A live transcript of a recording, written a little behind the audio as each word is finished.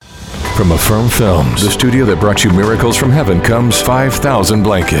From Affirm Films, the studio that brought you Miracles from Heaven, comes 5,000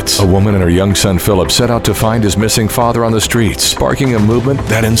 Blankets. A woman and her young son Philip set out to find his missing father on the streets, sparking a movement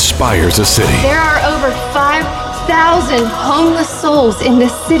that inspires a city. There are over 5,000 homeless souls in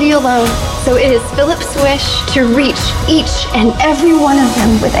this city alone. So it is Philip's wish to reach each and every one of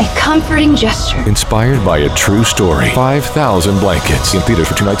them with a comforting gesture. Inspired by a true story. 5,000 Blankets. In theaters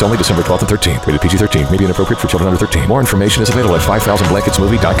for 2 nights only, December 12th and 13th. Rated PG-13. May be inappropriate for children under 13. More information is available at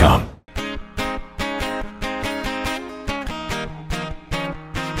 5000blanketsmovie.com.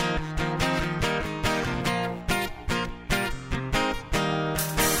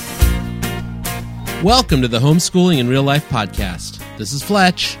 Welcome to the Homeschooling in Real Life podcast. This is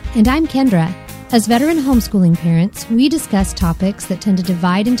Fletch. And I'm Kendra. As veteran homeschooling parents, we discuss topics that tend to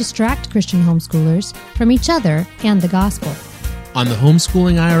divide and distract Christian homeschoolers from each other and the gospel. On the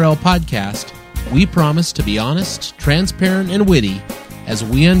Homeschooling IRL podcast, we promise to be honest, transparent, and witty as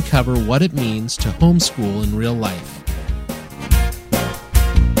we uncover what it means to homeschool in real life.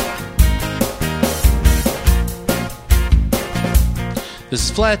 This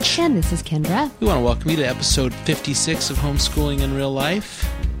is Fletch. And this is Kendra. We want to welcome you to episode 56 of Homeschooling in Real Life,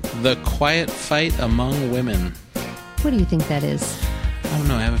 The Quiet Fight Among Women. What do you think that is? I don't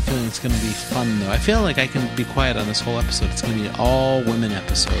know. I have a feeling it's going to be fun, though. I feel like I can be quiet on this whole episode. It's going to be an all-women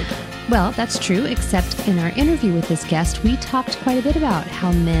episode. Well, that's true, except in our interview with this guest, we talked quite a bit about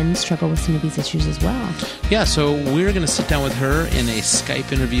how men struggle with some of these issues as well. Yeah, so we're going to sit down with her in a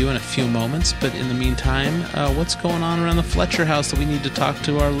Skype interview in a few moments. But in the meantime, what's going on around the Fletcher house that we need to talk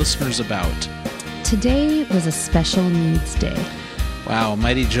to our listeners about? Today was a special needs day. Wow,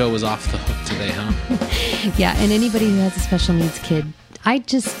 Mighty Joe was off the hook today, huh? Yeah, and anybody who has a special needs kid,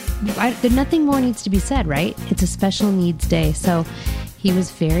 nothing more needs to be said, right? It's a special needs day. So he was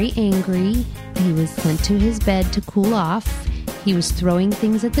very angry. He was sent to his bed to cool off. He was throwing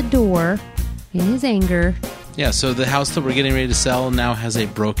things at the door in his anger. Yeah, so the house that we're getting ready to sell now has a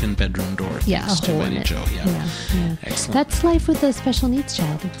broken bedroom door. Yeah, a hole in it. Joe. Yeah. Excellent. That's life with a special needs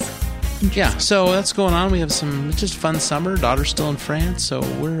child. Yeah, so that's going on. We have some just fun summer. Daughter's still in France, so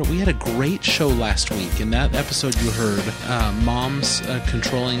we had a great show last week. In that episode you heard, moms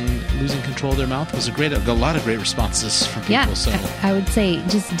losing control of their mouth was a lot of great responses from people. Yeah, so I would say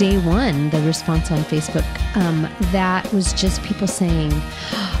just day one, the response on Facebook, that was just people saying,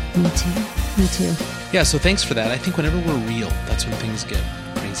 me too. Yeah, so thanks for that. I think whenever we're real, that's when things get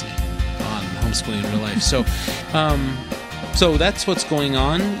crazy on homeschooling in real life. So that's what's going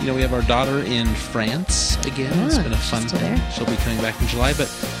on. You know, we have our daughter in France again. It's been a fun thing. She'll be coming back in July. But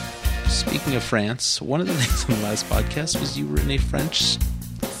speaking of France, one of the things on the last podcast was you were in a French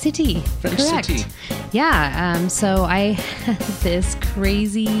city. Correct. City. Yeah. So I had this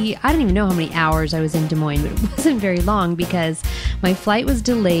crazy, I don't even know how many hours I was in Des Moines, but it wasn't very long because my flight was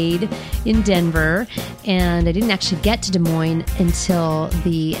delayed in Denver and I didn't actually get to Des Moines until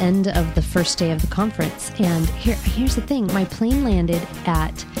the end of the first day of the conference. And here's the thing. My plane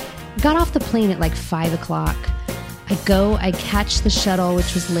got off the plane at like 5 o'clock. I catch the shuttle,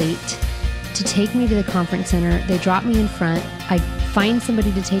 which was late, to take me to the conference center. They drop me in front. I find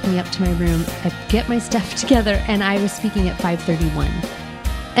somebody to take me up to my room. I get my stuff together, and I was speaking at 5:31.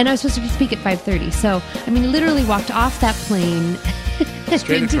 And I was supposed to speak at 5:30. So, literally walked off that plane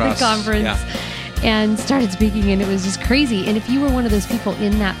into the conference and started speaking, and it was just crazy. And if you were one of those people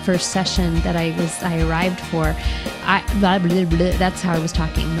in that first session that I arrived for, that's how I was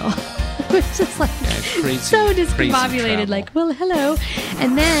talking. It was just like so discombobulated, like, well, hello.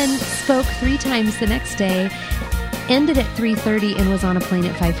 And then spoke 3 times the next day, ended at 3:30 and was on a plane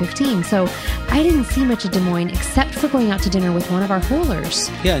at 5:15. So I didn't see much of Des Moines except for going out to dinner with one of our hurlers.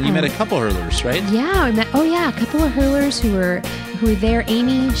 Yeah, and you met a couple hurlers, right? Yeah, I met a couple of hurlers who were there.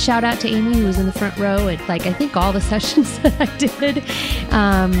 Amy, shout out to Amy, who was in the front row at I think all the sessions that I did.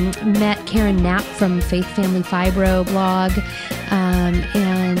 Met Karen Knapp from Faith Family Fibro blog,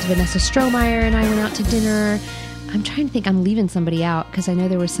 and Vanessa Strohmeyer and I went out to dinner. I'm trying to think. I'm leaving somebody out because I know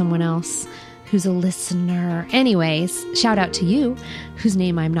there was someone else who's a listener. Anyways, shout out to you, whose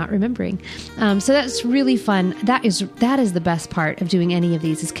name I'm not remembering. So that's really fun. That is the best part of doing any of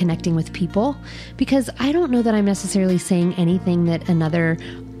these, is connecting with people, because I don't know that I'm necessarily saying anything that another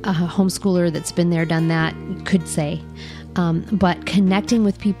homeschooler that's been there, done that could say. But connecting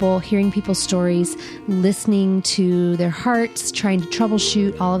with people, hearing people's stories, listening to their hearts, trying to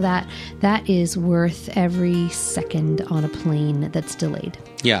troubleshoot, all of that, that is worth every second on a plane that's delayed.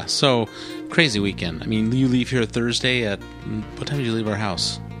 Yeah, so crazy weekend. I mean, you leave here Thursday at, what time did you leave our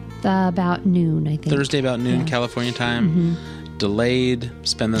house? About noon, I think. Thursday about noon, yeah. California time. Mm-hmm. delayed,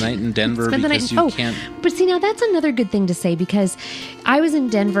 spend the night in Denver because you can't. But see, now that's another good thing to say, because I was in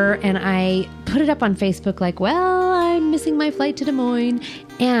Denver and I put it up on Facebook like, well, I'm missing my flight to Des Moines.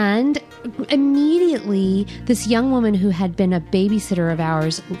 And immediately this young woman who had been a babysitter of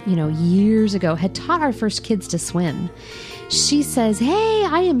ours, years ago, had taught our first kids to swim. She says, hey,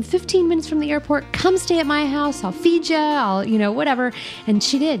 I am 15 minutes from the airport. Come stay at my house. I'll feed you. I'll, whatever. And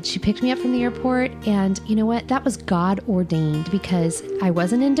she did. She picked me up from the airport. And you know what? That was God ordained, because I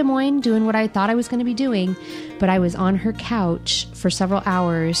wasn't in Des Moines doing what I thought I was going to be doing, but I was on her couch for several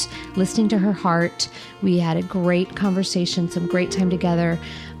hours listening to her heart. We had a great conversation, some great time together.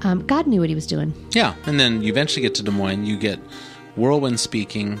 God knew what he was doing. Yeah. And then you eventually get to Des Moines. You get whirlwind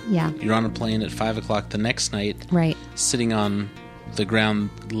speaking. Yeah. You're on a plane at 5 o'clock the next night. Right. Sitting on the ground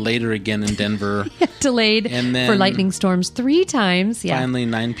later again in Denver. Delayed and then for lightning storms 3 times. Yeah. Finally,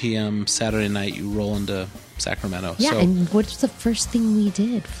 9 p.m. Saturday night, you roll into Sacramento. Yeah, and what's the first thing we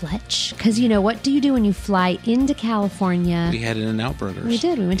did, Fletch? Because what do you do when you fly into California? We had In-N-Out burgers. We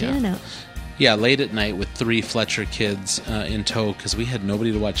did. We went to In-N-Out. Yeah, late at night with 3 Fletcher kids in tow, because we had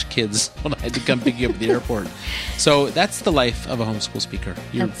nobody to watch kids when I had to come pick you up at the airport. So that's the life of a homeschool speaker.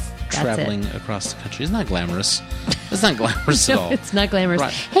 You're traveling across the country. It's not glamorous. It's not glamorous at all. It's not glamorous.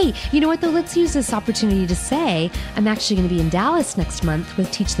 Right. Hey, you know what, though? Let's use this opportunity to say I'm actually going to be in Dallas next month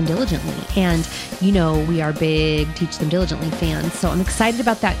with Teach Them Diligently. And, we are big Teach Them Diligently fans. So I'm excited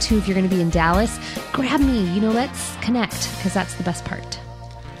about that, too. If you're going to be in Dallas, grab me. Let's connect, because that's the best part.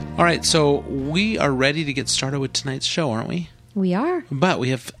 All right, so we are ready to get started with tonight's show, aren't we? We are. But we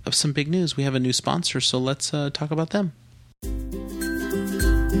have some big news. We have a new sponsor, so let's talk about them.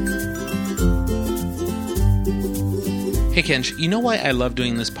 Hey, Kenj, you know why I love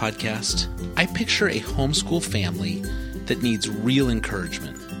doing this podcast? I picture a homeschool family that needs real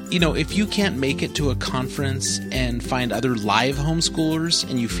encouragement. If you can't make it to a conference and find other live homeschoolers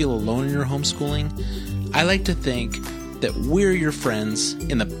and you feel alone in your homeschooling, I like to think that we're your friends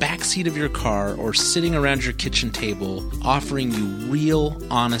in the backseat of your car or sitting around your kitchen table offering you real,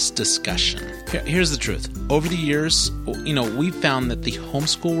 honest discussion. Here's the truth. Over the years, we've found that the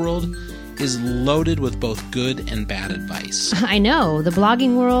homeschool world is loaded with both good and bad advice. I know. The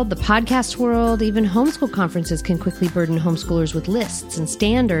blogging world, the podcast world, even homeschool conferences can quickly burden homeschoolers with lists and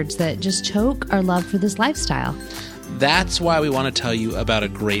standards that just choke our love for this lifestyle. That's why we want to tell you about a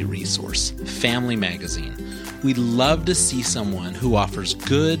great resource, Family Magazine. We'd love to see someone who offers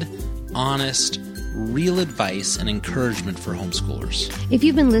good, honest, real advice and encouragement for homeschoolers. If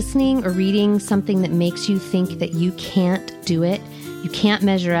you've been listening or reading something that makes you think that you can't do it, you can't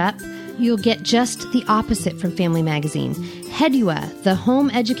measure up, you'll get just the opposite from Family Magazine. HEDUA, the Home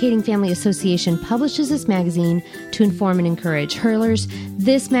Educating Family Association, publishes this magazine to inform and encourage. Hurlers,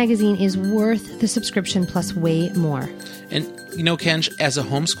 this magazine is worth the subscription plus way more. And, Kenj, as a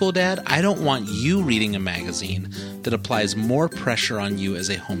homeschool dad, I don't want you reading a magazine that applies more pressure on you as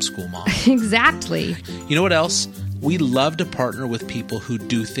a homeschool mom. Exactly. You know what else? We love to partner with people who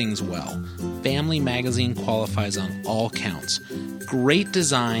do things well. Family Magazine qualifies on all counts. Great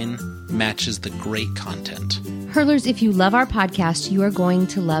design matches the great content. Hurlers, if you love our podcast, you are going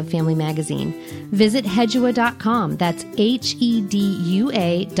to love Family Magazine. Visit hedua.com, that's HEDUA.com,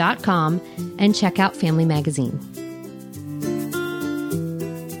 and check out Family Magazine.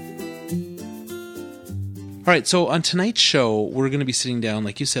 All right, so on tonight's show, we're going to be sitting down,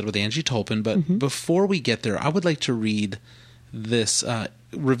 like you said, with Angie Tolpin. But before we get there, I would like to read this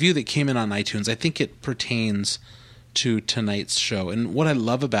review that came in on iTunes. I think it pertains to tonight's show. And what I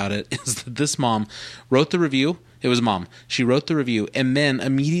love about it is that this mom wrote the review. It was Mom. She wrote the review and then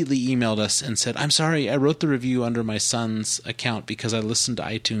immediately emailed us and said, I'm sorry, I wrote the review under my son's account because I listened to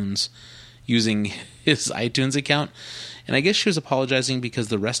iTunes using his iTunes account. And I guess she was apologizing because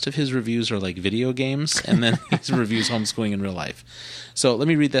the rest of his reviews are like video games, and then his reviews homeschooling in real life. So let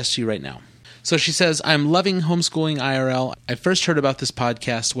me read this to you right now. So she says, I'm loving homeschooling IRL. I first heard about this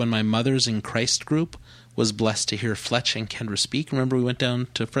podcast when my Mothers in Christ group was blessed to hear Fletch and Kendra speak. Remember we went down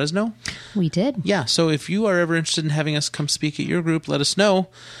to Fresno? We did. Yeah, so if you are ever interested in having us come speak at your group, let us know.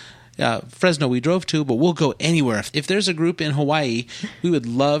 Fresno we drove to, but we'll go anywhere. If there's a group in Hawaii, we would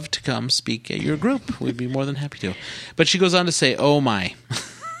love to come speak at your group. We'd be more than happy to. But she goes on to say, oh my.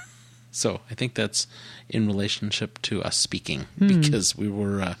 So I think that's in relationship to us speaking, because we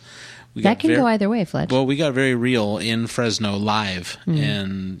were... that can go either way, Fletch. Well, we got very real in Fresno live.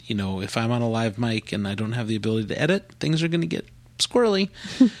 And, if I'm on a live mic and I don't have the ability to edit, things are going to get squirrely.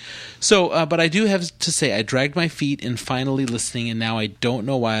 So, but I do have to say, I dragged my feet in finally listening, and now I don't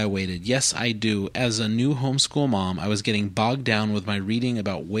know why I waited. Yes, I do. As a new homeschool mom, I was getting bogged down with my reading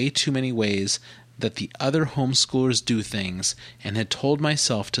about way too many ways that the other homeschoolers do things and had told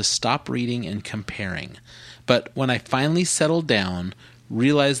myself to stop reading and comparing. But when I finally settled down,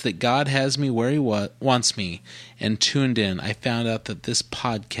 realized that God has me where He wants me, and tuned in, I found out that this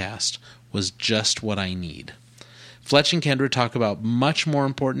podcast was just what I need. Fletch and Kendra talk about much more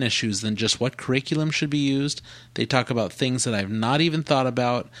important issues than just what curriculum should be used. They talk about things that I've not even thought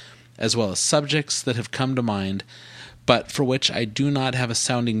about, as well as subjects that have come to mind, but for which I do not have a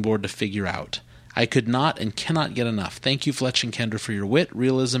sounding board to figure out. I could not and cannot get enough. Thank you, Fletch and Kendra, for your wit,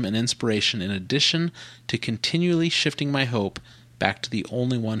 realism, and inspiration, in addition to continually shifting my hope back to the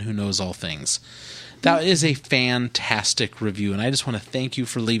only one who knows all things. That is a fantastic review, and I just want to thank you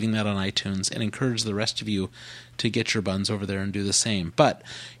for leaving that on iTunes and encourage the rest of you to get your buns over there and do the same. But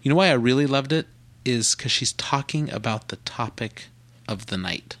you know why I really loved it? Is because she's talking about the topic of the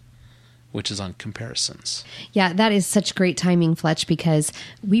night, which is on comparisons. Yeah, that is such great timing, Fletch, because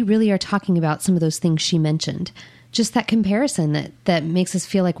we really are talking about some of those things she mentioned. Just that comparison that makes us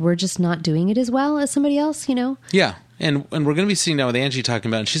feel like we're just not doing it as well as somebody else, you know? Yeah, and we're going to be sitting down with Angie talking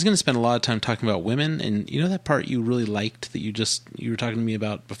about, and she's going to spend a lot of time talking about women, and you know that part you really liked that you were talking to me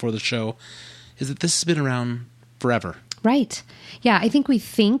about before the show, is that this has been around forever. Right. Yeah, I think we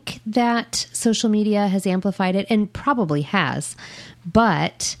think that social media has amplified it, and probably has,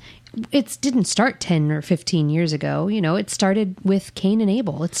 but it didn't start 10 or 15 years ago. You know, it started with Cain and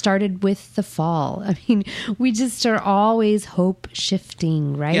Abel. It started with the fall. I mean, we just are always hope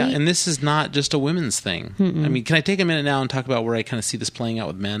shifting, right? Yeah, and this is not just a women's thing. I mean, can I take a minute now and talk about where I kind of see this playing out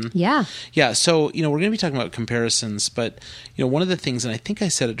with men? Yeah. Yeah, so, you know, we're going to be talking about comparisons, but, you know, one of the things, and I think I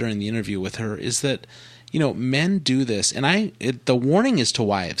said it during the interview with her, is that, you know, men do this, and the warning is to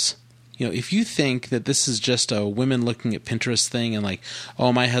wives. You know, if you think that this is just a women looking at Pinterest thing and like,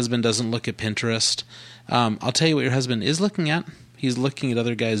 oh, my husband doesn't look at Pinterest, I'll tell you what your husband is looking at. He's looking at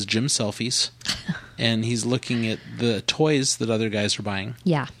other guys' gym selfies, and he's looking at the toys that other guys are buying.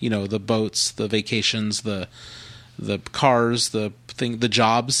 Yeah. You know, the boats, the vacations, the cars, the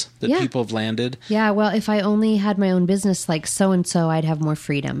jobs that people have landed. Yeah, well, if I only had my own business like so-and-so, I'd have more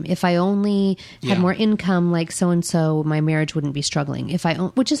freedom. If I only had more income like so-and-so, my marriage wouldn't be struggling.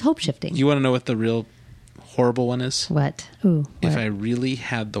 Which is hope shifting. You want to know what the real horrible one is? What? Ooh. If I really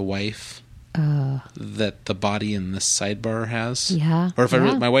had the wife that the body in this sidebar has. Yeah. Or if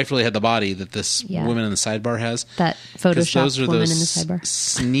my wife really had the body that this woman in the sidebar has. That Photoshop those are woman those in the sidebar.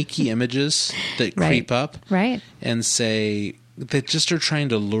 Sneaky images that creep up. Right. And say... that just are trying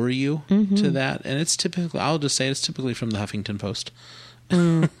to lure you to that. And it's typically, I'll just say it's typically from the Huffington Post.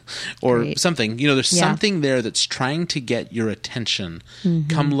 Or Great. something. You know, there's something there that's trying to get your attention.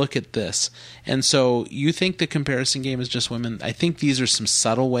 Come look at this. And so you think the comparison game is just women? I think these are some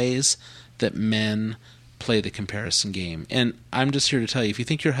subtle ways that men play the comparison game. And I'm just here to tell you, if you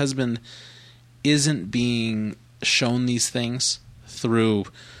think your husband isn't being shown these things through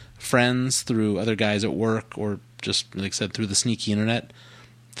friends, through other guys at work, or just, like I said, through the sneaky internet,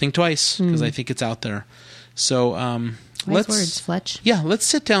 think twice, because I think it's out there. So Wise words, Fletch. Yeah, let's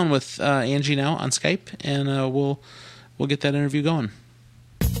sit down with Angie now on Skype, and we'll get that interview going.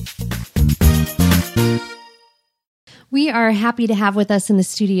 We are happy to have with us in the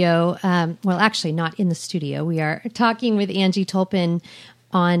studio, well, actually not in the studio. We are talking with Angie Tolpin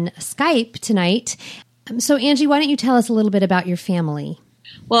on Skype tonight. So Angie, why don't you tell us a little bit about your family?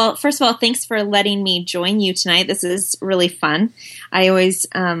 Well, first of all, thanks for letting me join you tonight. This is really fun. I always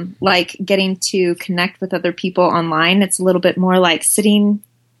like getting to connect with other people online. It's a little bit more like sitting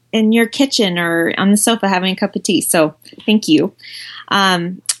in your kitchen or on the sofa having a cup of tea. So thank you.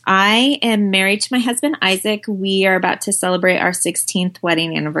 I am married to my husband, Isaac. We are about to celebrate our 16th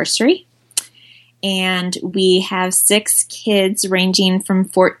wedding anniversary. And we have 6 kids ranging from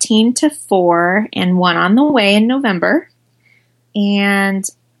 14 to 4 and 1 on the way in November. And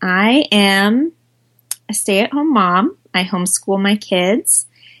I am a stay-at-home mom. I homeschool my kids,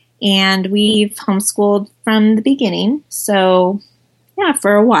 and we've homeschooled from the beginning. So, yeah,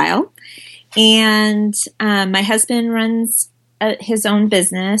 for a while. And my husband runs his own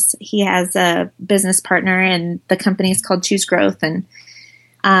business. He has a business partner, and the company is called Choose Growth.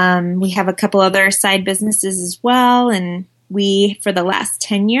 And we have a couple other side businesses as well. And we, for the last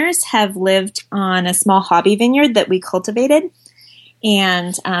 10 years, have lived on a small hobby vineyard that we cultivated.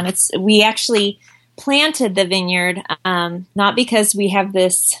 And we actually planted the vineyard, not because we have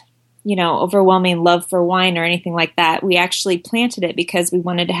this, overwhelming love for wine or anything like that. We actually planted it because we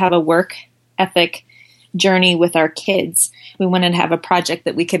wanted to have a work ethic journey with our kids. We wanted to have a project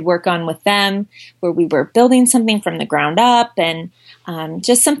that we could work on with them, where we were building something from the ground up, and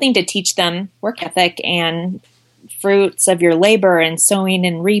just something to teach them work ethic and fruits of your labor and sowing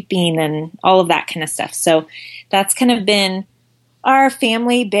and reaping and all of that kind of stuff. So that's kind of been our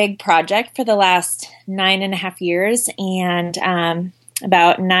family big project for the last 9.5 years. And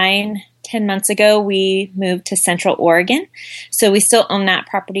about 10 months ago, we moved to Central Oregon. So we still own that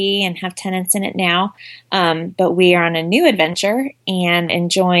property and have tenants in it now. But we are on a new adventure and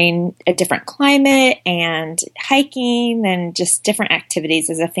enjoying a different climate and hiking and just different activities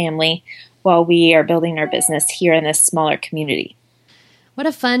as a family while we are building our business here in this smaller community. What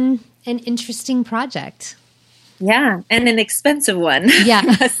a fun and interesting project. Yeah, and an expensive one. Yeah.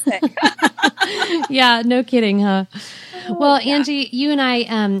 Yeah, no kidding, huh? Well, Angie, you and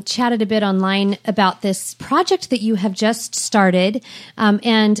I chatted a bit online about this project that you have just started.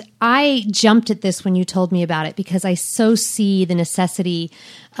 And I jumped at this when you told me about it because I so see the necessity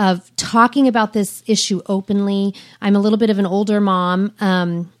of talking about this issue openly. I'm a little bit of an older mom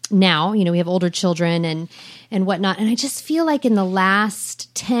now. We have older children and whatnot. And I just feel like in the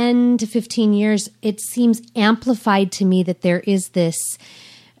last 10 to 15 years, it seems amplified to me that there is this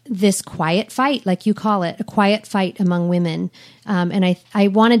quiet fight, like you call it, a quiet fight among women. And I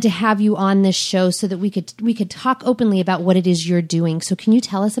wanted to have you on this show so that we could talk openly about what it is you're doing. So can you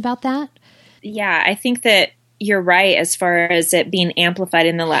tell us about that? Yeah, I think that you're right as far as it being amplified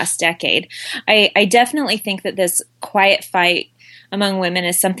in the last decade. I definitely think that this quiet fight among women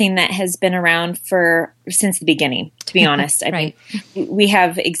is something that has been around since the beginning, to be honest. Right. I mean, we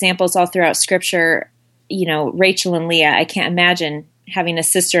have examples all throughout Scripture, Rachel and Leah. I can't imagine having a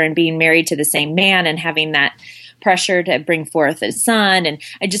sister and being married to the same man and having that pressure to bring forth a son and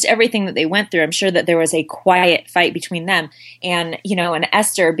just everything that they went through. I'm sure that there was a quiet fight between them. And, and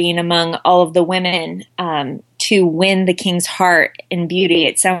Esther being among all of the women to win the king's heart in beauty.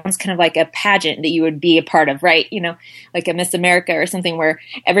 It sounds kind of like a pageant that you would be a part of, right? Like a Miss America or something where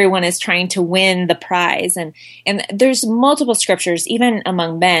everyone is trying to win the prize. And there's multiple scriptures, even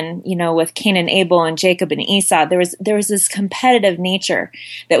among men, with Cain and Abel and Jacob and Esau, there was this competitive nature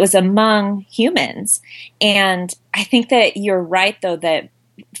that was among humans. And I think that you're right, though, that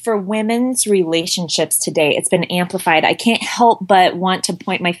for women's relationships today, it's been amplified. I can't help but want to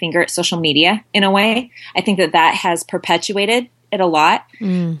point my finger at social media in a way. I think that has perpetuated it a lot.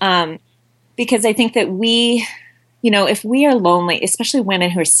 Because I think that if we are lonely, especially women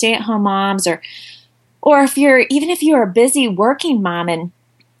who are stay-at-home moms or if you're a busy working mom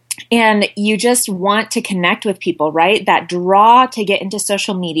and you just want to connect with people, right? That draw to get into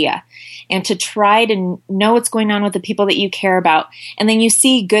social media and to try to know what's going on with the people that you care about. And then you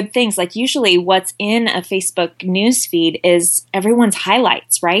see good things. Like usually what's in a Facebook news feed is everyone's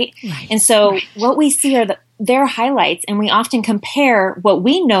highlights, right? And so what we see are their highlights, and we often compare what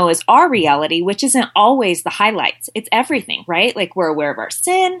we know is our reality, which isn't always the highlights. It's everything, right? Like we're aware of our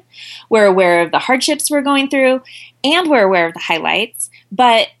sin, we're aware of the hardships we're going through, and we're aware of the highlights.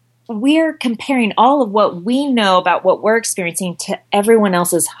 But we're comparing all of what we know about what we're experiencing to everyone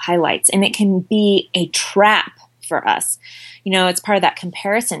else's highlights. And it can be a trap for us. It's part of that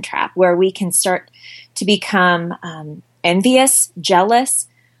comparison trap where we can start to become envious, jealous.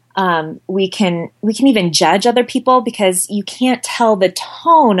 We can even judge other people because you can't tell the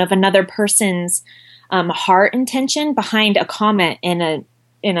tone of another person's heart intention behind a comment in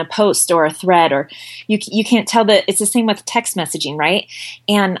a post or a thread, or you can't tell that. It's the same with text messaging, right?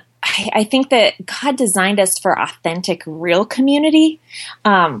 And I think that God designed us for authentic, real community,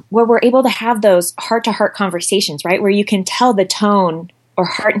 where we're able to have those heart-to-heart conversations, right? Where you can tell the tone or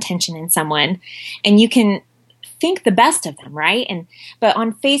heart intention in someone, and you can think the best of them, right? But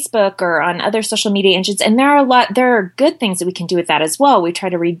on Facebook or on other social media engines, and there are good things that we can do with that as well. We try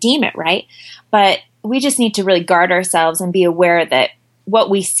to redeem it, right? But we just need to really guard ourselves and be aware that what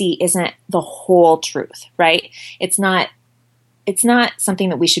we see isn't the whole truth, right? It's not something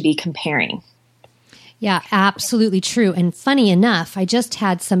that we should be comparing. Yeah, absolutely true. And funny enough, I just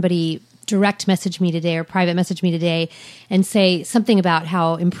had somebody direct message me today or private message me today and say something about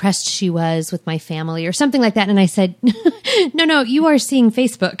how impressed she was with my family or something like that. And I said, no, you are seeing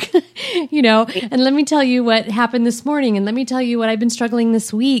Facebook, and let me tell you what happened this morning. And let me tell you what I've been struggling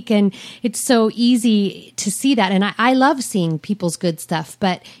this week. And it's so easy to see that. And I love seeing people's good stuff,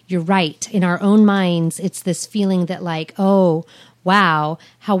 but you're right. In our own minds, it's this feeling that like, oh, wow,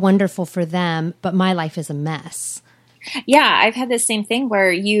 how wonderful for them. But my life is a mess. Yeah, I've had the same thing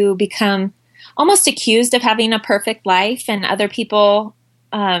where you become almost accused of having a perfect life, and other people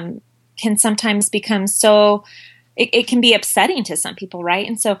can sometimes become so, it can be upsetting to some people, right?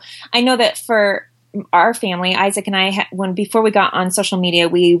 And so I know that for our family, Isaac and I, before we got on social media,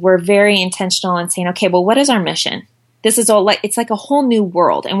 we were very intentional in saying, okay, well, what is our mission? This is all it's like a whole new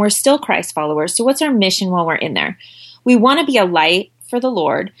world, and we're still Christ followers. So what's our mission while we're in there? We want to be a light for the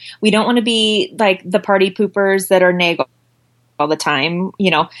Lord. We don't want to be like the party poopers that are nag all the time,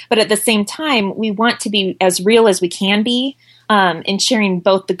 but at the same time, we want to be as real as we can be, in sharing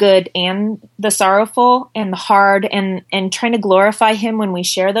both the good and the sorrowful and the hard, and trying to glorify him when we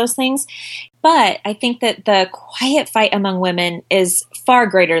share those things. But I think that the quiet fight among women is far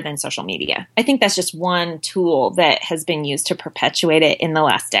greater than social media. I think that's just one tool that has been used to perpetuate it in the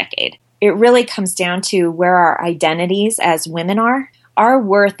last decade. It really comes down to where our identities as women are. Our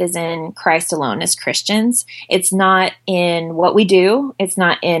worth is in Christ alone as Christians. It's not in what we do. It's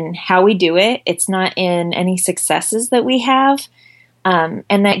not in how we do it. It's not in any successes that we have.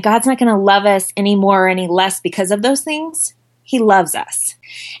 And that God's not going to love us any more or any less because of those things. He loves us.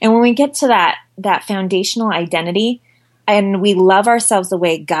 And when we get to that foundational identity, and we love ourselves the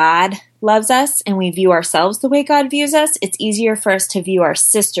way God loves us, and we view ourselves the way God views us, it's easier for us to view our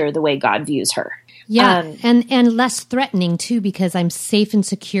sister the way God views her. Yeah, and less threatening too, because I'm safe and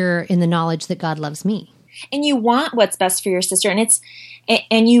secure in the knowledge that God loves me. And you want what's best for your sister,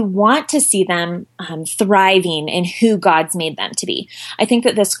 and you want to see them thriving in who God's made them to be. I think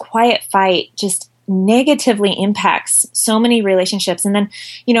that this quiet fight just negatively impacts so many relationships. And then,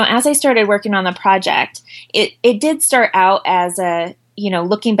 as I started working on the project, it did start out as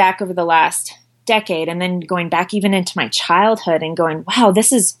looking back over the last decade, and then going back even into my childhood and going, wow,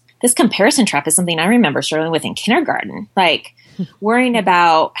 this comparison trap is something I remember struggling with in kindergarten, like worrying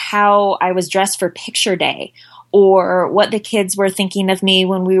about how I was dressed for picture day, or what the kids were thinking of me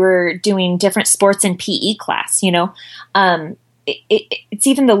when we were doing different sports in PE class. It's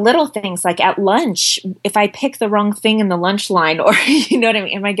even the little things, like at lunch, if I pick the wrong thing in the lunch line, or, you know what I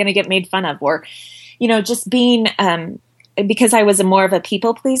mean? Am I going to get made fun of? Or, just being, because I was more of a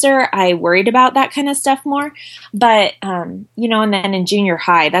people pleaser, I worried about that kind of stuff more. But, and then in junior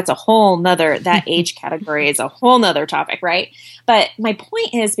high, that's a whole nother, that age category is a whole nother topic, right? But my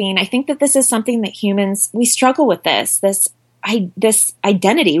point is I think that this is something that humans, we struggle with this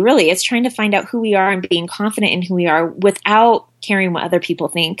identity, really. It's trying to find out who we are and being confident in who we are without caring what other people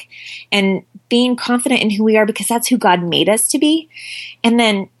think, and being confident in who we are because that's who God made us to be. And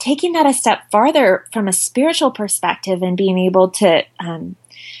then taking that a step farther from a spiritual perspective and being able to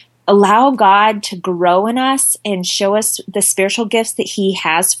allow God to grow in us and show us the spiritual gifts that he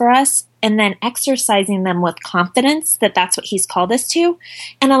has for us, and then exercising them with confidence that that's what he's called us to,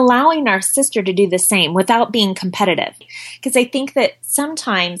 and allowing our sister to do the same without being competitive. Because I think that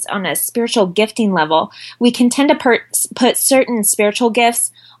sometimes on a spiritual gifting level, we can tend to put certain spiritual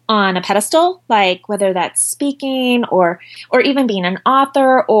gifts on a pedestal, like whether that's speaking or even being an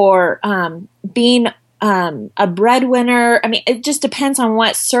author, or being a breadwinner. I mean, it just depends on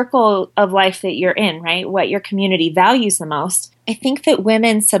what circle of life that you're in, right? What your community values the most. I think that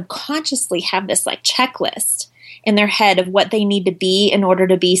women subconsciously have this like checklist in their head of what they need to be in order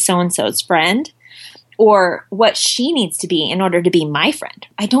to be so-and-so's friend, or what she needs to be in order to be my friend.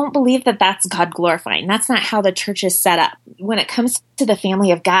 I don't believe that that's God glorifying. That's not how the church is set up. When it comes to the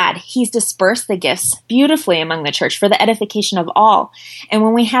family of God, he's dispersed the gifts beautifully among the church for the edification of all. And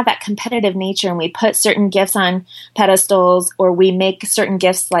when we have that competitive nature and we put certain gifts on pedestals, or we make certain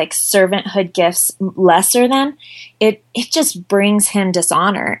gifts like servanthood gifts lesser than, it just brings him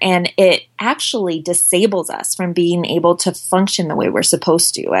dishonor, and it actually disables us from being able to function the way we're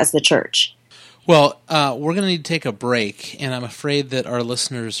supposed to as the church. Well, we're going to need to take a break, and I'm afraid that our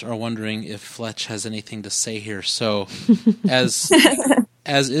listeners are wondering if Fletch has anything to say here. So, as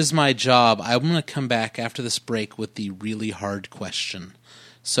is my job, I'm going to come back after this break with the really hard question.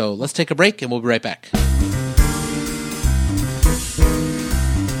 So let's take a break, and we'll be right back.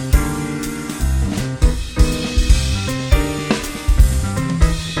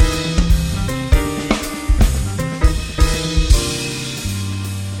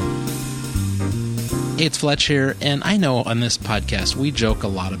 Hey, it's Fletch here, and I know on this podcast we joke a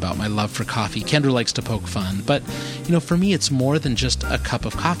lot about my love for coffee. Kendra likes to poke fun, but, for me it's more than just a cup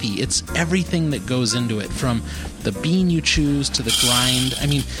of coffee. It's everything that goes into it, from the bean you choose to the grind. I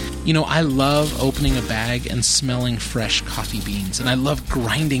mean, I love opening a bag and smelling fresh coffee beans, and I love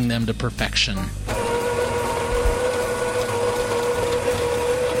grinding them to perfection.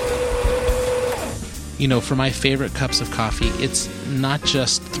 For my favorite cups of coffee, it's not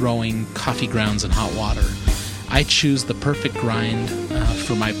just throwing coffee grounds in hot water. I choose the perfect grind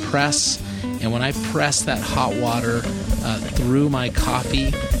for my press, and when I press that hot water through my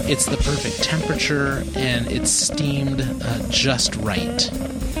coffee, it's the perfect temperature, and it's steamed just right.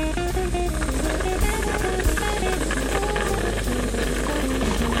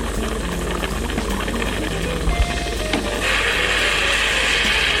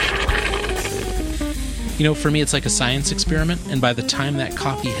 For me, it's like a science experiment, and by the time that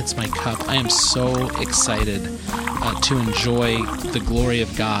coffee hits my cup, I am so excited to enjoy the glory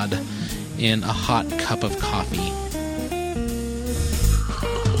of God in a hot cup of coffee.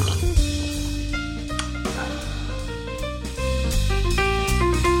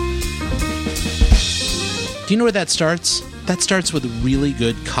 Do you know where that starts? That starts with really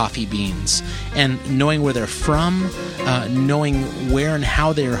good coffee beans and knowing where they're from, knowing where and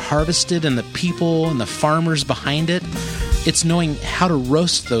how they're harvested and the people and the farmers behind it. It's knowing how to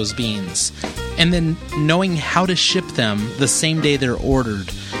roast those beans and then knowing how to ship them the same day they're ordered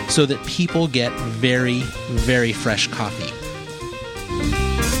so that people get very, very fresh coffee.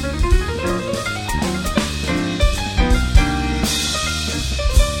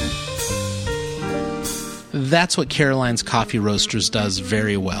 That's what Caroline's Coffee Roasters does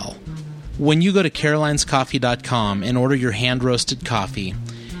very well. When you go to carolinescoffee.com and order your hand-roasted coffee,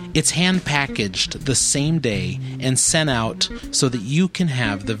 it's hand-packaged the same day and sent out so that you can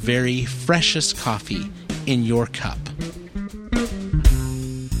have the very freshest coffee in your cup.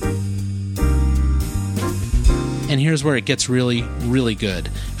 And here's where it gets really, really good.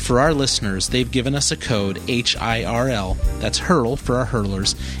 For our listeners, they've given us a code, HIRL, that's HURL for our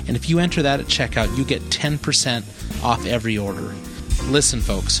hurlers, and if you enter that at checkout, you get 10% off every order. Listen,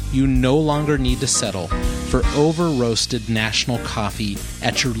 folks, you no longer need to settle for over-roasted national coffee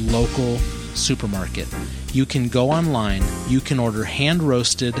at your local supermarket. You can go online, you can order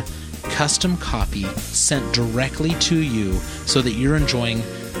hand-roasted, custom coffee sent directly to you so that you're enjoying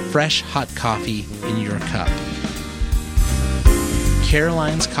fresh, hot coffee in your cup.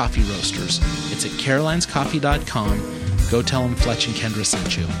 Caroline's Coffee Roasters. It's at carolinescoffee.com. Go tell them Fletch and Kendra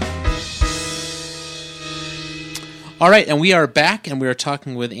sent you. All right, and we are back, and we are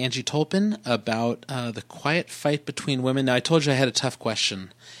talking with Angie Tolpin about the quiet fight between women. Now, I told you I had a tough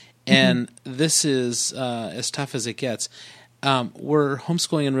question, and this is as tough as it gets. We're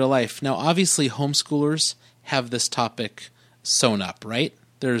homeschooling in real life. Now, obviously, homeschoolers have this topic sewn up, right?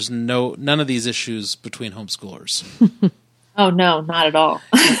 There's none of these issues between homeschoolers. Oh, no, not at all.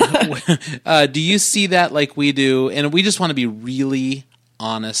 Do you see that like we do? And we just want to be really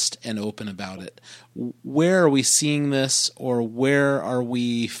honest and open about it. Where are we seeing this, or where are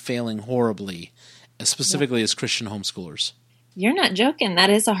we failing horribly, specifically as Christian homeschoolers? You're not joking. That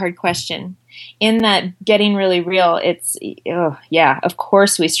is a hard question. In that getting really real, it's, of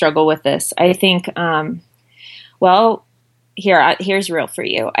course we struggle with this. I think, here's real for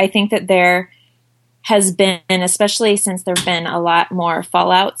you. I think that there has been, especially since there have been a lot more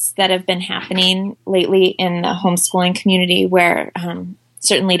fallouts that have been happening lately in the homeschooling community where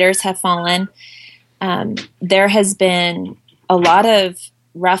certain leaders have fallen. There has been a lot of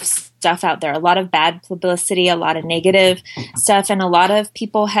rough stuff out there, a lot of bad publicity, a lot of negative stuff, and a lot of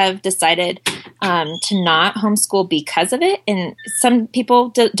people have decided to not homeschool because of it. And some people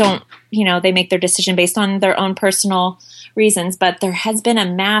don't, they make their decision based on their own personal reasons, but there has been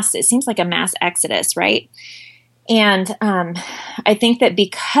it seems like a mass exodus, right? And I think that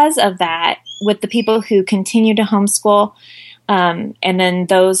because of that, with the people who continue to homeschool, and then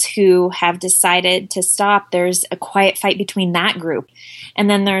those who have decided to stop, there's a quiet fight between that group. And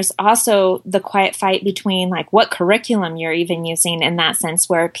then there's also the quiet fight between like what curriculum you're even using in that sense,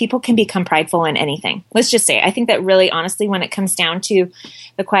 where people can become prideful in anything. Let's just say, I think that really honestly, when it comes down to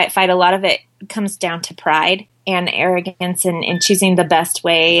the quiet fight, a lot of it comes down to pride and arrogance and choosing the best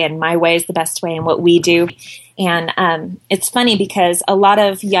way, and my way is the best way and what we do. And it's funny because a lot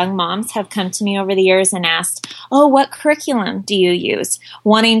of young moms have come to me over the years and asked, oh, what curriculum do you use?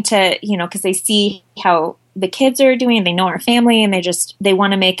 Wanting to, because they see how the kids are doing, they know our family, and they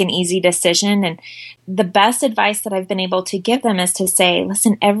want to make an easy decision. And the best advice that I've been able to give them is to say,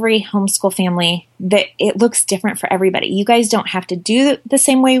 listen, every homeschool family, that it looks different for everybody. You guys don't have to do the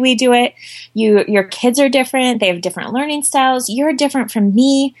same way we do it. Your kids are different. They have different learning styles. You're different from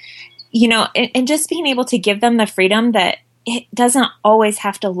me, and just being able to give them the freedom that it doesn't always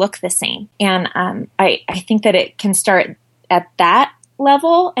have to look the same. And I think that it can start at that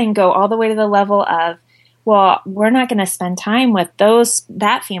level and go all the way to the level of, well, we're not going to spend time with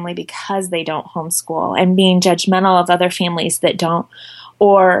that family because they don't homeschool, and being judgmental of other families that don't,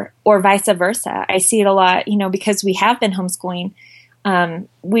 or vice versa. I see it a lot, because we have been homeschooling.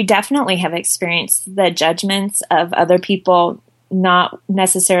 We definitely have experienced the judgments of other people not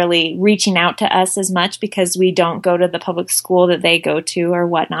necessarily reaching out to us as much because we don't go to the public school that they go to or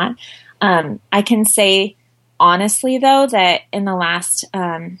whatnot. I can say honestly, though, that in the last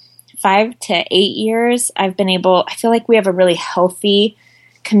 5 to 8 years, I feel like we have a really healthy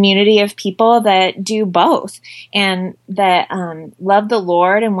community of people that do both and that love the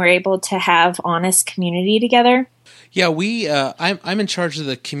Lord, and we're able to have honest community together. Yeah, I'm in charge of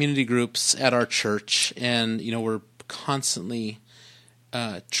the community groups at our church, and we're constantly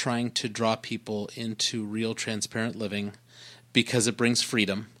trying to draw people into real, transparent living because it brings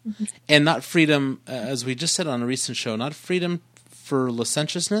freedom, and not freedom, as we just said on a recent show, not freedom for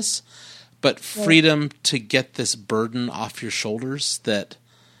licentiousness, but freedom to get this burden off your shoulders that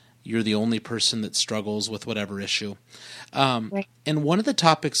you're the only person that struggles with whatever issue. And one of the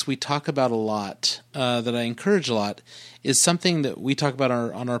topics we talk about a lot, that I encourage a lot, is something that we talk about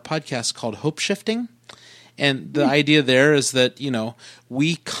on our podcast called hope shifting. And the idea there is that,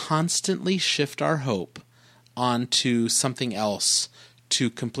 we constantly shift our hope onto something else to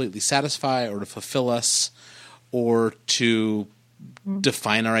completely satisfy or to fulfill us or to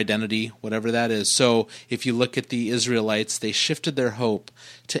define our identity, whatever that is. So if you look at the Israelites, they shifted their hope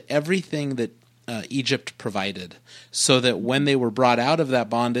to everything that Egypt provided, so that when they were brought out of that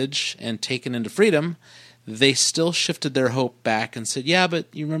bondage and taken into freedom, they still shifted their hope back and said, yeah, but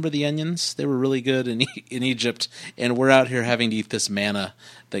you remember the onions? They were really good in Egypt, and we're out here having to eat this manna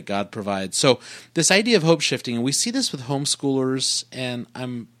that God provides. So this idea of hope shifting, and we see this with homeschoolers, and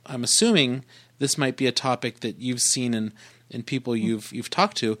I'm assuming this might be a topic that you've seen in people you've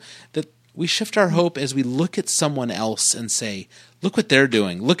talked to, that we shift our hope as we look at someone else and say, look what they're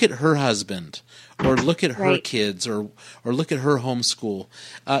doing. Look at her husband, or look at her kids, or look at her homeschool.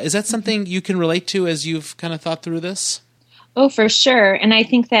 Is that something you can relate to as you've kind of thought through this? Oh, for sure. And I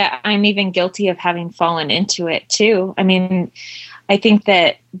think that I'm even guilty of having fallen into it too. I mean, I think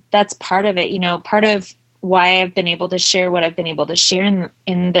that that's part of it. Part of why I've been able to share what I've been able to share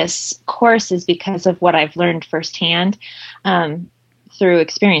in this course is because of what I've learned firsthand, through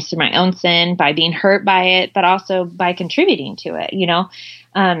experience, through my own sin, by being hurt by it, but also by contributing to it.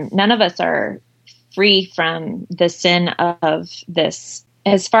 None of us are free from the sin of this.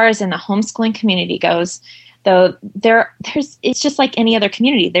 As far as in the homeschooling community goes, though, it's just like any other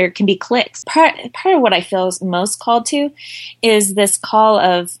community. There can be cliques. Part of what I feel is most called to is this call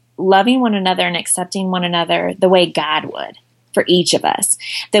of loving one another and accepting one another the way God would for each of us,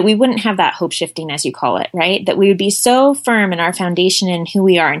 that we wouldn't have that hope shifting, as you call it, right? That we would be so firm in our foundation in who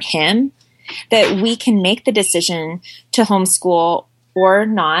we are in Him that we can make the decision to homeschool or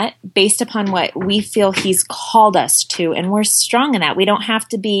not based upon what we feel He's called us to. And we're strong in that. We don't have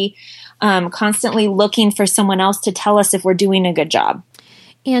to be constantly looking for someone else to tell us if we're doing a good job.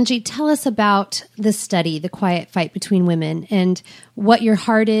 Angie, tell us about the study, The Quiet Fight Between Women, and what your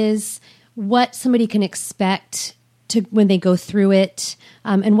heart is, what somebody can expect when they go through it,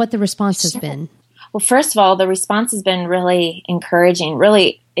 and what the response has been. Well, first of all, the response has been really encouraging,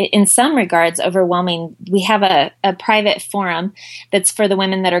 really, in some regards, overwhelming. We have a private forum that's for the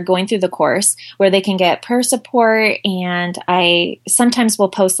women that are going through the course where they can get prayer support, and I sometimes will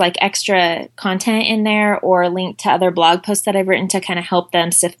post like extra content in there or link to other blog posts that I've written to kind of help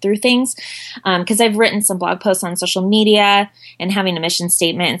them sift through things, because I've written some blog posts on social media and having a mission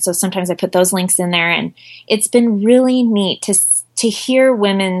statement, and so sometimes I put those links in there, and it's been really neat to hear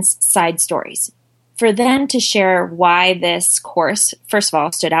women's side stories, for them to share why this course, first of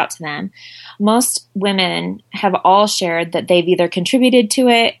all, stood out to them. Most women have all shared that they've either contributed to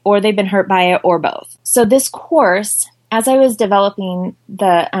it or they've been hurt by it or both. So this course, as I was developing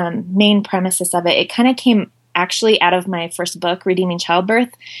the main premises of it, it kind of came actually out of my first book, Redeeming Childbirth.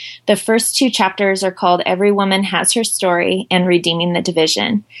 The first 2 chapters are called Every Woman Has Her Story and Redeeming the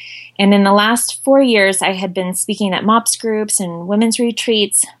Division. And in the last 4 years, I had been speaking at MOPS groups and women's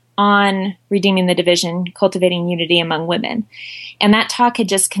retreats on redeeming the division, cultivating unity among women. And that talk had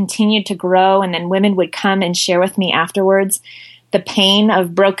just continued to grow, and then women would come and share with me afterwards the pain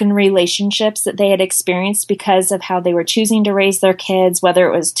of broken relationships that they had experienced because of how they were choosing to raise their kids, whether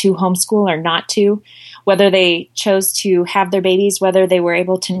it was to homeschool or not to, whether they chose to have their babies, whether they were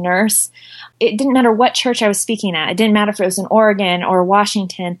able to nurse. It didn't matter what church I was speaking at. It didn't matter if it was in Oregon or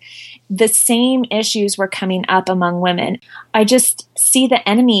Washington. The same issues were coming up among women. I just see the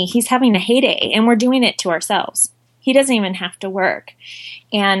enemy. He's having a heyday, and we're doing it to ourselves. He doesn't even have to work.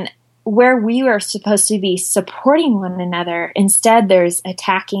 And where we are supposed to be supporting one another, instead there's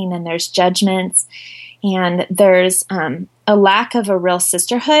attacking and there's judgments, and there's a lack of a real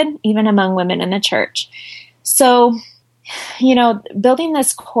sisterhood, even among women in the church. So, building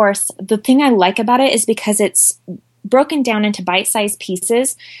this course, the thing I like about it is because it's broken down into bite-sized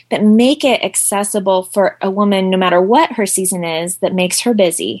pieces that make it accessible for a woman, no matter what her season is, that makes her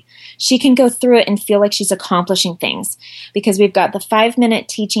busy. She can go through it and feel like she's accomplishing things because we've got the 5-minute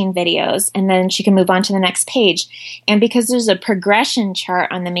teaching videos, and then she can move on to the next page. And because there's a progression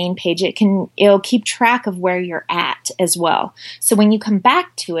chart on the main page, it'll keep track of where you're at as well. So when you come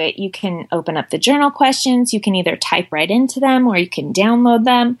back to it, you can open up the journal questions. You can either type right into them or you can download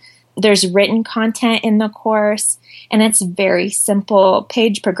them. There's written content in the course, and it's very simple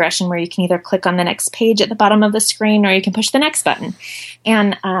page progression where you can either click on the next page at the bottom of the screen or you can push the next button.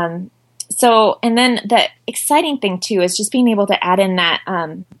 And then the exciting thing too is just being able to add in that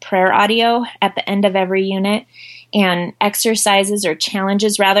prayer audio at the end of every unit and exercises or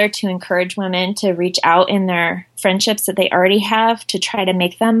challenges rather to encourage women to reach out in their friendships that they already have to try to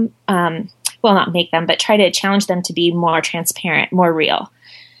make them, not make them, but try to challenge them to be more transparent, more real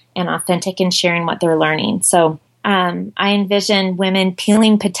and authentic in sharing what they're learning. So I envision women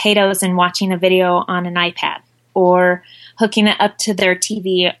peeling potatoes and watching a video on an iPad, or hooking it up to their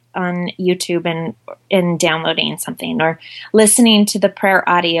TV on YouTube and downloading something, or listening to the prayer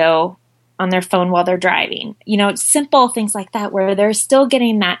audio on their phone while they're driving. Simple things like that where they're still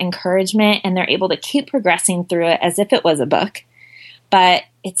getting that encouragement and they're able to keep progressing through it as if it was a book, but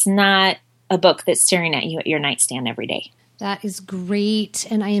it's not a book that's staring at you at your nightstand every day. That is great.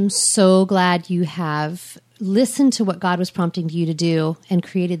 And I am so glad you have listened to what God was prompting you to do and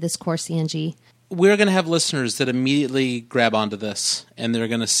created this course, Angie. We're going to have listeners that immediately grab onto this, and they're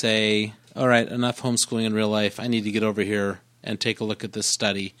going to say, all right, enough homeschooling in real life. I need to get over here and take a look at this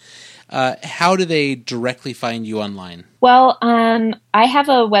study. How do they directly find you online? Well, I have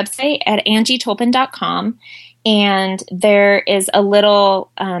a website at angietolpin.com. And there is a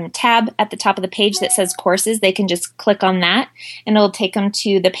little tab at the top of the page that says courses. They can just click on that and it'll take them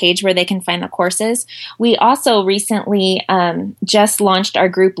to the page where they can find the courses. We also recently just launched our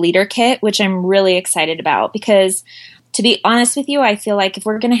group leader kit, which I'm really excited about because, to be honest with you, I feel like if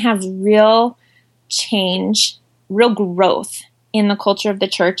we're going to have real change, real growth in the culture of the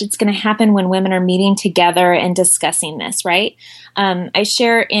church, it's going to happen when women are meeting together and discussing this, right? I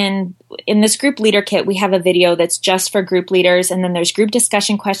share in this group leader kit, we have a video that's just for group leaders, and then there's group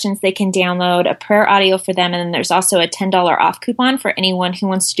discussion questions they can download, a prayer audio for them, and then there's also a $10 off coupon for anyone who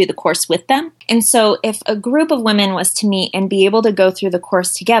wants to do the course with them. And so if a group of women was to meet and be able to go through the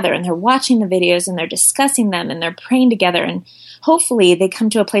course together, and they're watching the videos and they're discussing them and they're praying together, and hopefully they come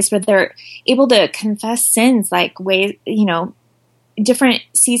to a place where they're able to confess sins, like ways, different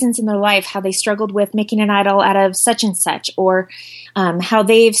seasons in their life, how they struggled with making an idol out of such and such, or how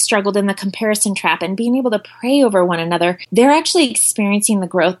they've struggled in the comparison trap, and being able to pray over one another. They're actually experiencing the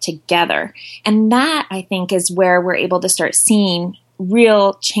growth together. And that, I think, is where we're able to start seeing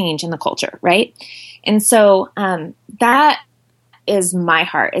real change in the culture, right? And so that is my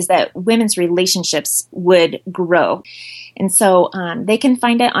heart, is that women's relationships would grow. And so they can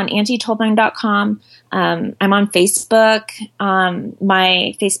find it on angietolpin.com. I'm on Facebook.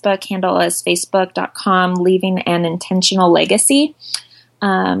 My Facebook handle is facebook.com, Leaving an Intentional Legacy.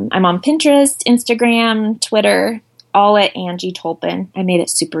 I'm on Pinterest, Instagram, Twitter, all at Angie Tolpin. I made it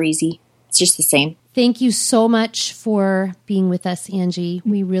super easy. It's just the same. Thank you so much for being with us, Angie.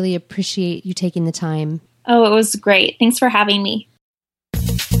 We really appreciate you taking the time. Oh, it was great. Thanks for having me.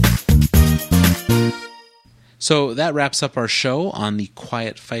 So that wraps up our show on the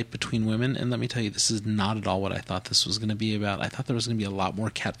quiet fight between women. And let me tell you, this is not at all what I thought this was going to be about. I thought there was going to be a lot more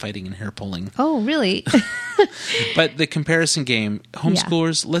catfighting and hair pulling. Oh, really? But the comparison game,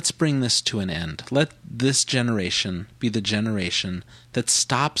 homeschoolers, let's bring this to an end. Let this generation be the generation that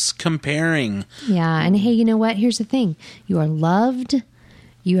stops comparing. Yeah. And hey, you know what? Here's the thing. You are loved.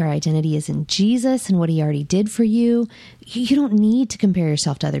 Your identity is in Jesus and what he already did for you. You don't need to compare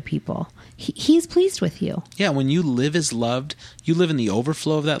yourself to other people. He's pleased with you. Yeah, when you live as loved, you live in the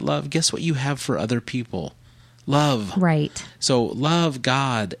overflow of that love. Guess what you have for other people? Love. Right. So love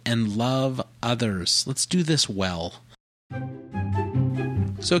God and love others. Let's do this well.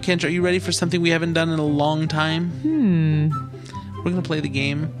 So, Kendra, are you ready for something we haven't done in a long time? We're going to play the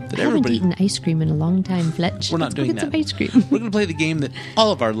game that everybody... I haven't eaten ice cream in a long time, Fletch. We're not doing that. Some ice cream. We're going to play the game that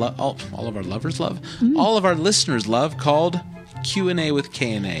all of our lovers love, all of our listeners love, called Q&A with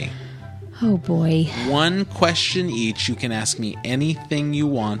K&A. Oh, boy. One question each. You can ask me anything you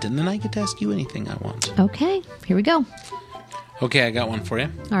want, and then I get to ask you anything I want. Okay, here we go. Okay, I got one for you.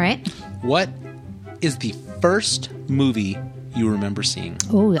 All right. What is the first movie you remember seeing?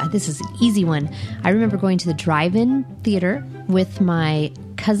 Oh, this is an easy one. I remember going to the drive-in theater with my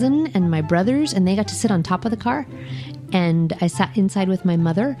cousin and my brothers, and they got to sit on top of the car. and I sat inside with my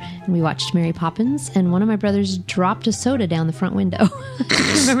mother, and we watched Mary Poppins, and one of my brothers dropped a soda down the front window.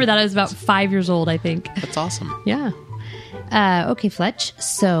 I remember that. I was about 5 years old, I think. That's awesome. Yeah. Okay, Fletch.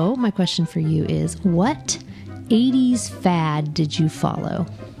 So my question for you is, what 80s fad did you follow?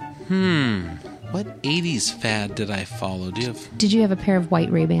 What 80s fad did I follow? Did you have a pair of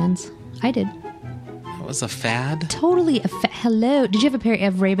white Ray-Bans? I did. That was a fad? Totally a Hello. Did you have a pair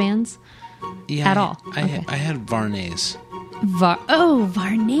of Ray-Bans? Yeah. At all? I Okay. had Varnays.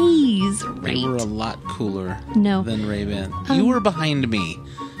 Varnays. Right. They were a lot cooler No. than Ray-Ban. You were behind me.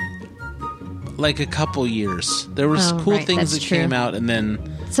 Like a couple years. There was cool right, things that's that true. came out, and then...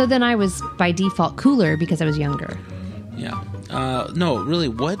 So then I was by default cooler because I was younger. Yeah. No, really,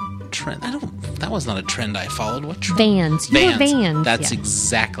 what trend? That was not a trend I followed. What trend? Vans. You were Vans. That's yeah.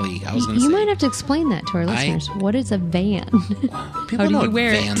 exactly. I was going to You say. might have to explain that to our listeners. What is a van? People do know you what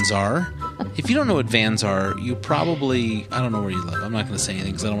wear it? Vans are. If you don't know what Vans are, you probably... I don't know where you live. I'm not going to say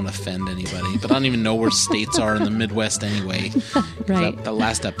anything because I don't want to offend anybody. But I don't even know where states are in the Midwest anyway. Right. The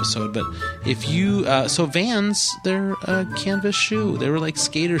last episode. But if you... so Vans, they're a canvas shoe. They were like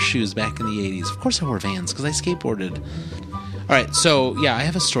skater shoes back in the 80s. Of course I wore Vans because I skateboarded. All right, so yeah, I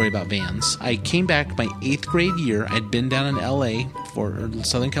have a story about Vans. I came back my 8th grade year. I'd been down in LA or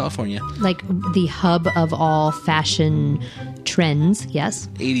Southern California. Like the hub of all fashion trends, yes.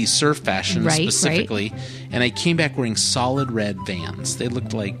 80s surf fashion Right, specifically. And I came back wearing solid red Vans. They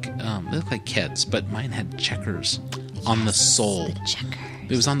looked like Keds, but mine had checkers on the sole. The checkers.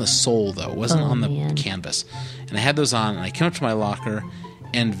 It was on the sole though. It wasn't on the man. canvas. And I had those on, and I came up to my locker,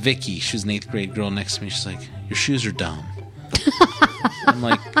 and Vicky, she was an 8th grade girl next to me. She's like, "Your shoes are dumb." I'm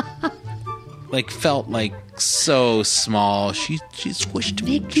like felt like so small. She squished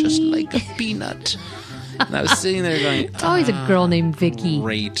me Vicky. just like a peanut. And I was sitting there going, It's always a girl named Vicky.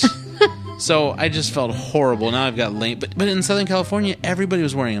 great. So I just felt horrible. Now I've got lame. But in Southern California, everybody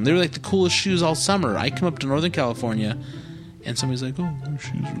was wearing them. They were like the coolest shoes all summer. I come up to Northern California, and somebody's like, "Oh, your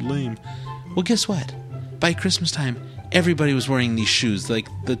shoes are lame." Well, guess what? By Christmas time, everybody was wearing these shoes. Like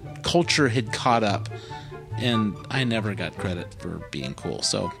the culture had caught up. And I never got credit for being cool.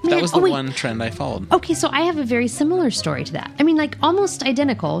 So that Man, was the wait. one trend I followed. Okay, so I have a very similar story to that. I mean, like almost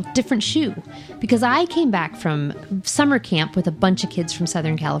identical, different shoe. Because I came back from summer camp with a bunch of kids from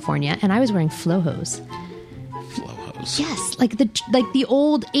Southern California, and I was wearing Flohos. Flohos. Yes, like the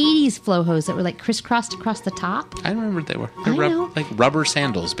old 80s Flohos that were like crisscrossed across the top. I remember what they were. I know. Like rubber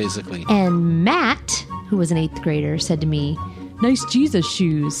sandals, basically. And Matt, who was an 8th grader, said to me, "Nice Jesus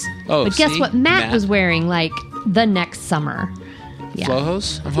shoes." Oh, but guess see? what Matt Matt. was wearing like the next summer? Yeah.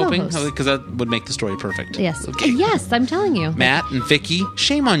 Flohos, I'm hoping, Flohos. because that would make the story perfect. Yes. Okay. Yes, I'm telling you. Matt and Vicky,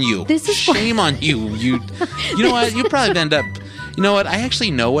 shame on you. This is why- shame on you. You know what? You probably end up. You know what? I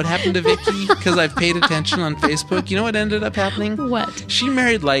actually know what happened to Vicky because I've paid attention on Facebook. You know what ended up happening? What? She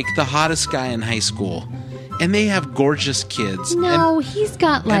married like the hottest guy in high school, and they have gorgeous kids. No, he's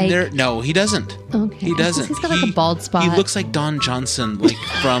got And like they're no, he doesn't. Okay. He doesn't. He's got like a bald spot. He looks like Don Johnson, like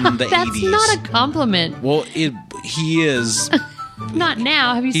from the That's 80s. not a compliment. Well, he is. Not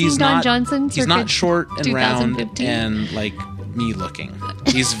now. Have you He's seen Don not. Johnson? He's circa not short and round 2015? and like me looking.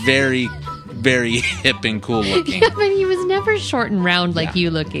 He's very, very hip and cool looking. Yeah, but he was never short and round like Yeah.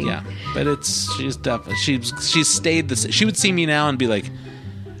 you looking. Yeah, but she's definitely she's stayed the same. She would see me now and be like,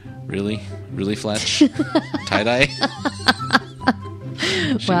 "Really, Fletch, tie dye."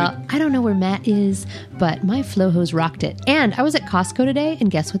 Well, I don't know where Matt is, but my Flohos rocked it. And I was at Costco today, and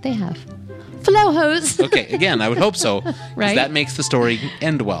guess what they have? Flohos. Okay, again, I would hope so, 'cause Right? that makes the story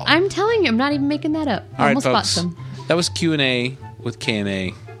end well. I'm telling you, I'm not even making that up. All right, Almost bought folks. some. That was Q&A with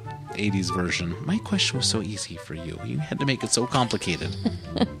K&A, 80s version. My question was so easy for you. You had to make it so complicated.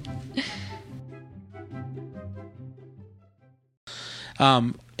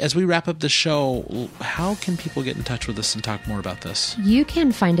 As we wrap up the show, how can people get in touch with us and talk more about this? You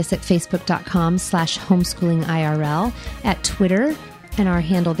can find us at facebook.com/homeschoolingirl, at Twitter, and our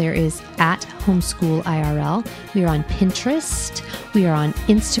handle there is at homeschoolirl. We are on Pinterest. We are on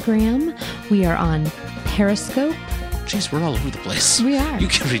Instagram. We are on Periscope. Jeez, we're all over the place. We are. You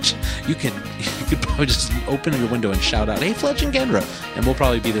could probably just open your window and shout out, "Hey, Fletch and Kendra," and we'll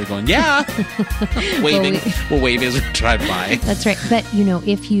probably be there going, "Yeah," waving. We'll wave as we drive by. That's right. But,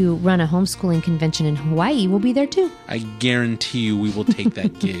 if you run a homeschooling convention in Hawaii, we'll be there too. I guarantee you, we will take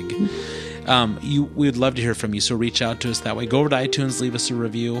that gig. We would love to hear from you, so reach out to us that way. Go over to iTunes, leave us a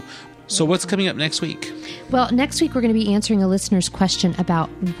review. So what's coming up next week? Well, next week we're going to be answering a listener's question about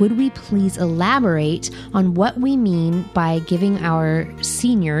would we please elaborate on what we mean by giving our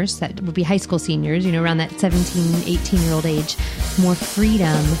seniors, that would be high school seniors, around that 17, 18-year-old age, more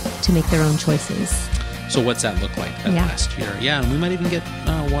freedom to make their own choices. So what's that look like that last year? Yeah, and we might even get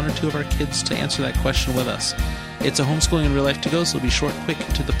one or two of our kids to answer that question with us. It's a Homeschooling in Real Life to go, so it'll be short, quick,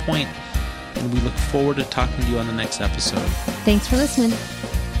 and to the point. And we look forward to talking to you on the next episode. Thanks for listening.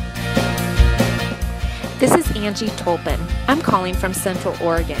 This is Angie Tolpin. I'm calling from Central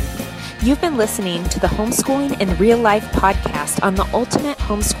Oregon. You've been listening to the Homeschooling in Real Life podcast on the Ultimate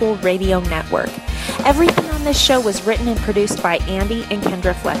Homeschool Radio Network. Everything on this show was written and produced by Andy and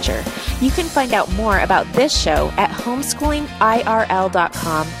Kendra Fletcher. You can find out more about this show at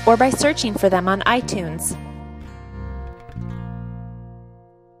homeschoolingirl.com or by searching for them on iTunes.